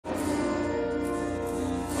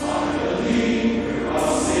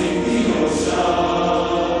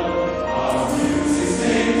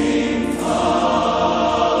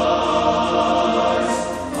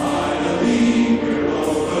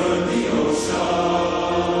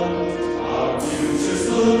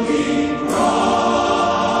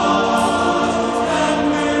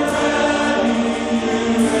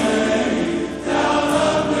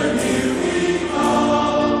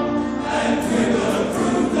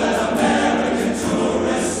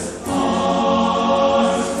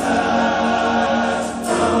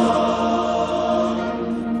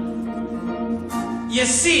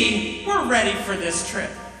for this trip.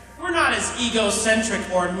 We're not as egocentric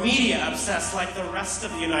or media obsessed like the rest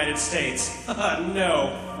of the United States.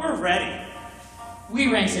 No, we're ready. We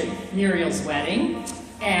rented Muriel's Wedding,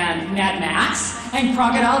 and Mad Max, and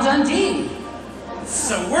Crocodile Dundee.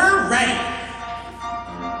 So we're ready.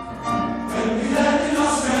 When we land in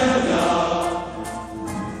Australia,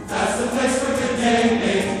 that's the place where good day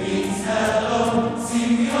means hello.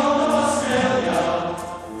 See, we all know Australia,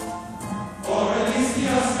 or at least the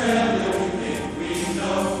Australia we think we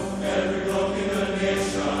know. Every bloke in the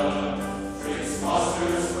nation drinks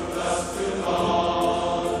Fosters from dusk to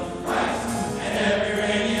dawn. Right, and every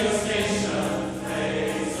radio station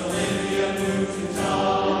plays Olivia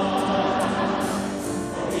Newton-John,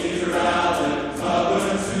 or Peter Allen,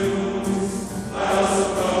 cover tunes by Russell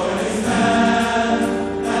Crowe and his band.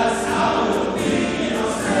 That's how it'll be in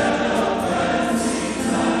Australia when we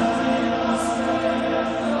land in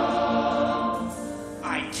Australia. I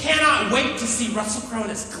cannot wait to see Russell Crowe in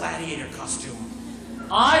his gladiator costume.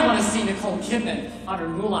 I want to see Nicole Kidman on her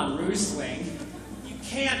Moulin Rouge swing. You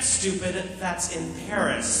can't, stupid. That's in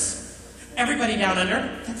Paris. Everybody down under,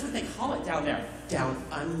 that's what they call it down there. Down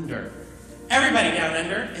under. Everybody down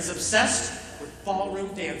under is obsessed with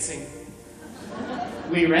ballroom dancing.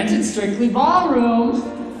 We rented Strictly Ballroom.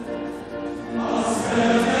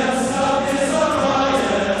 Australia's love is a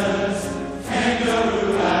riot,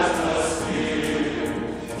 kangaroo atmosphere.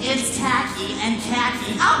 It's tacky and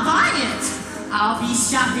khaki. I'll buy it. I'll be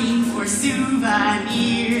shopping for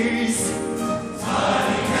souvenirs.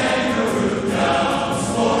 Tiny kangaroo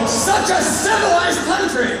gals. Such a civilized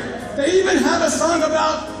country! They even have a song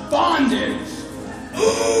about bondage.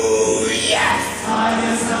 Ooh, yes!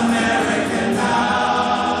 Finest American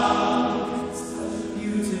now. Such a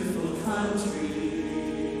beautiful country.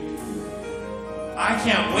 I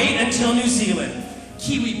can't wait until New Zealand.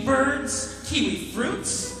 Kiwi birds, kiwi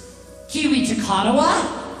fruits, Kiwi Te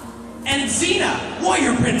Kanawa? and Xena,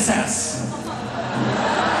 warrior princess.